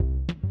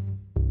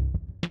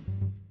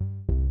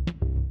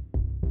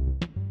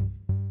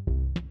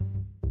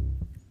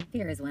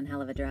Fear is one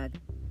hell of a drug.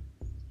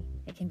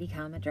 It can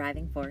become a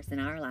driving force in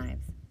our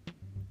lives.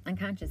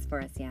 Unconscious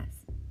for us, yes,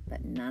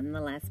 but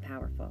nonetheless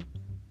powerful,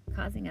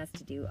 causing us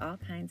to do all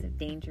kinds of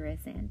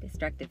dangerous and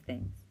destructive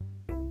things.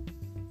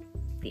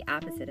 The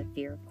opposite of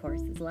fear, of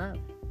course, is love.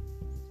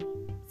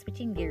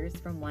 Switching gears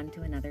from one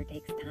to another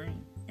takes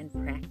time and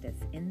practice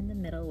in the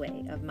middle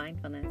way of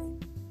mindfulness.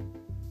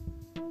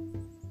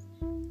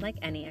 Like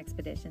any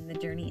expedition, the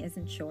journey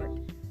isn't short,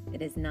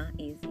 it is not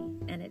easy,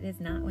 and it is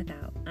not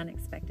without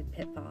unexpected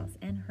pitfalls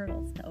and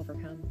hurdles to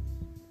overcome.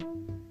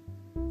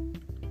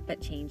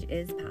 But change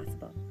is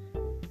possible.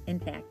 In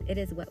fact, it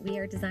is what we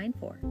are designed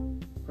for: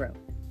 growth,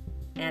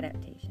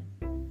 adaptation,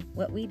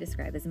 what we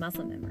describe as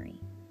muscle memory,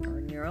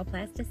 or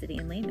neuroplasticity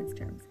in layman's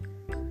terms,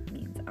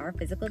 means our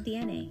physical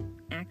DNA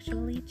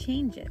actually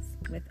changes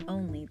with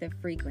only the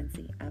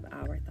frequency of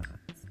our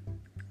thoughts.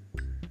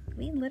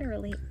 We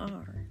literally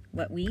are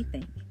what we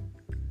think.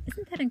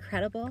 Isn't that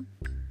incredible?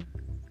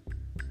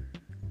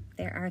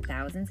 There are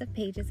thousands of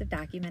pages of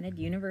documented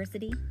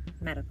university,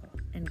 medical,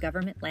 and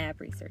government lab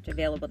research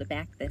available to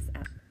back this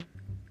up.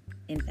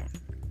 In fact,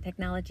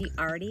 technology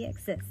already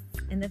exists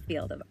in the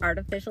field of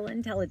artificial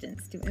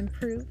intelligence to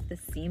improve the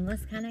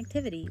seamless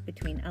connectivity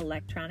between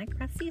electronic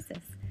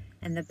prosthesis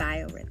and the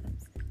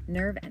biorhythms,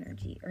 nerve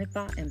energy, or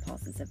thought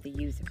impulses of the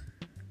user.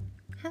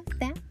 How's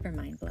that for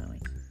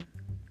mind-blowing?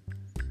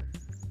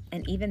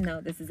 And even though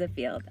this is a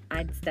field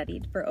I'd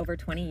studied for over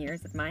 20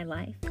 years of my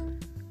life,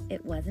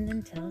 it wasn't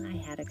until I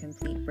had a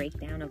complete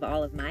breakdown of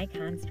all of my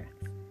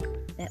constructs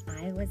that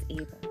I was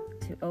able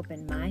to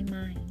open my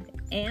mind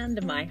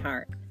and my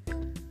heart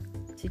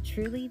to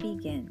truly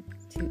begin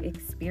to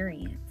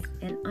experience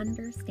and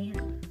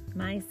understand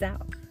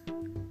myself,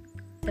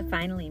 to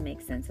finally make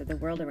sense of the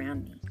world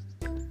around me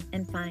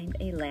and find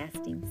a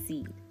lasting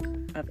seed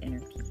of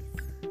inner peace.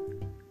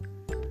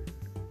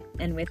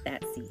 And with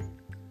that seed,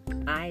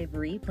 I've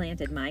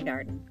replanted my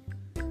garden.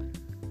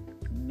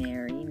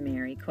 Mary,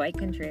 Mary, quite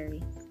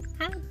contrary,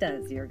 how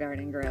does your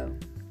garden grow?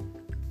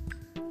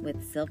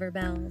 With silver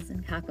bells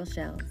and cockle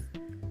shells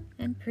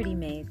and pretty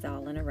maids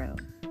all in a row.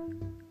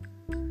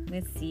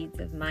 With seeds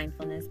of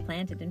mindfulness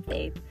planted in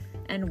faith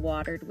and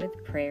watered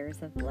with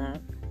prayers of love.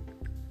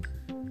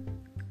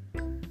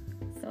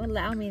 So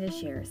allow me to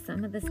share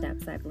some of the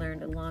steps I've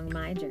learned along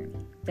my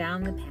journey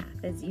down the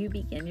path as you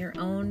begin your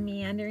own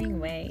meandering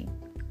way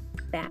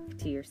back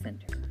to your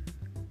center.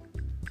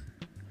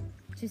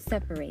 To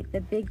separate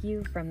the big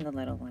you from the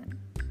little one,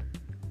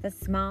 the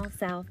small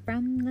self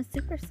from the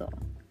super soul,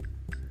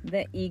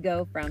 the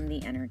ego from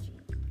the energy,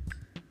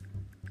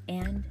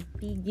 and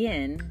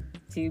begin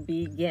to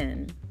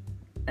begin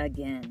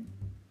again.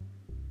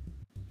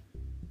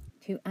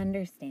 To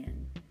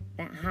understand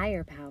that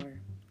higher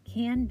power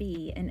can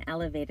be an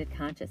elevated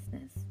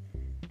consciousness,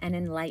 an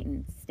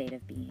enlightened state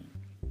of being.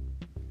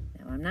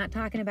 Now, I'm not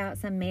talking about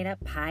some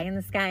made-up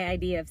pie-in-the-sky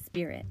idea of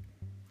spirit.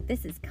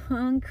 This is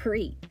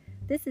concrete.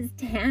 This is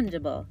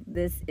tangible.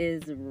 This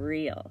is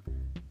real.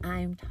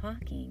 I'm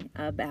talking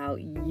about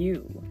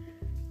you,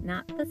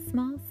 not the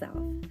small self,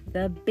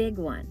 the big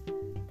one,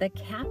 the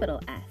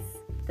capital S,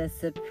 the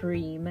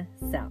supreme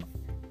self,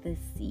 the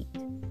seat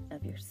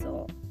of your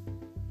soul.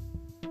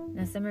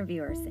 Now, some of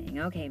you are saying,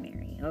 okay,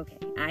 Mary, okay,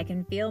 I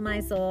can feel my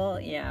soul.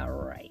 Yeah,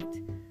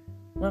 right.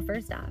 Well,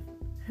 first off,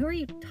 who are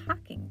you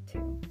talking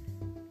to?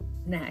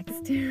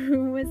 Next,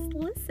 who was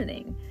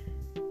listening?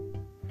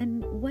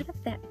 And what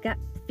if that gut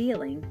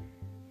feeling,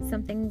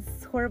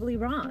 something's horribly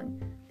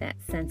wrong, that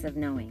sense of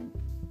knowing,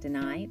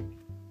 denied,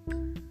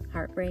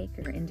 heartbreak,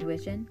 or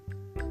intuition?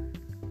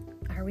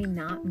 Are we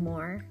not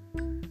more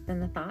than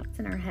the thoughts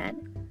in our head?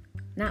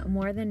 Not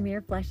more than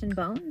mere flesh and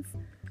bones?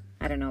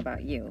 I don't know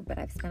about you, but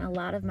I've spent a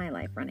lot of my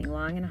life running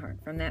long and hard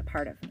from that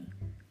part of me,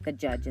 the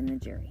judge and the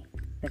jury,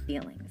 the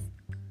feelings,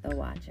 the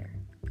watcher.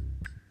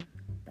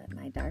 But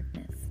my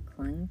darkness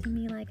clung to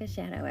me like a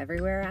shadow.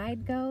 Everywhere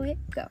I'd go,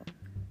 it'd go.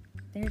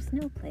 There's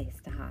no place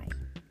to hide.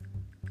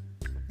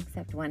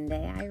 Except one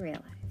day I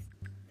realized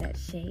that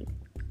shade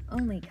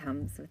only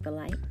comes with the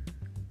light.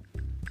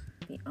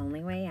 The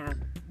only way out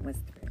was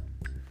through.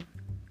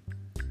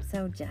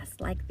 So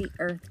just like the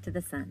earth to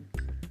the sun,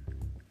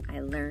 I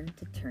learned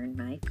to turn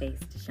my face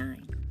to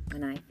shine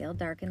when I feel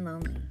dark and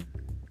lonely.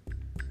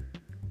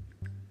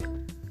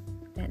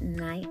 That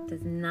night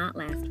does not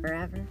last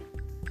forever,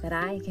 that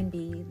I can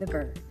be the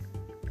bird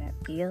that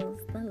feels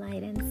the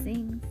light and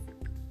sings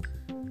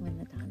when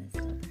the dawn is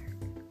still dark.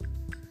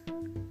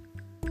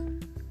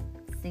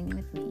 Sing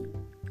with me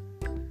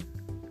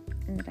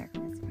in the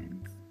darkness,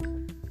 friends.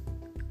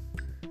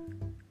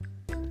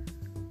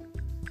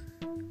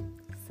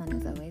 The sun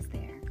is always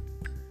there.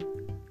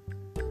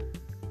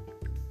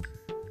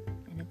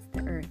 And it's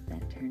the earth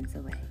that turns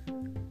away.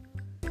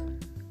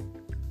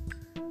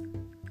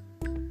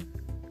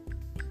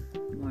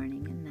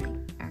 Morning and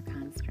night are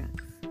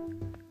constructs,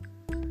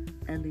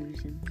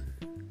 illusions.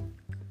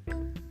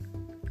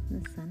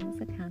 The sun is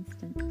a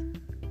constant.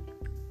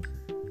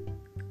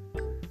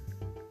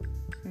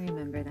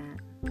 Remember that.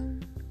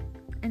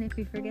 And if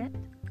you forget,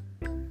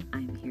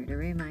 I'm here to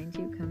remind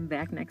you. Come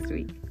back next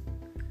week.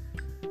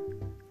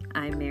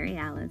 I'm Mary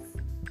Alice.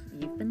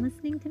 You've been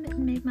listening to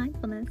Mitten Made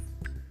Mindfulness.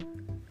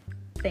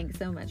 Thanks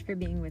so much for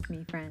being with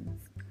me,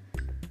 friends.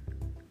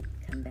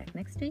 Come back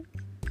next week.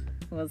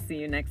 We'll see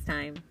you next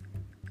time.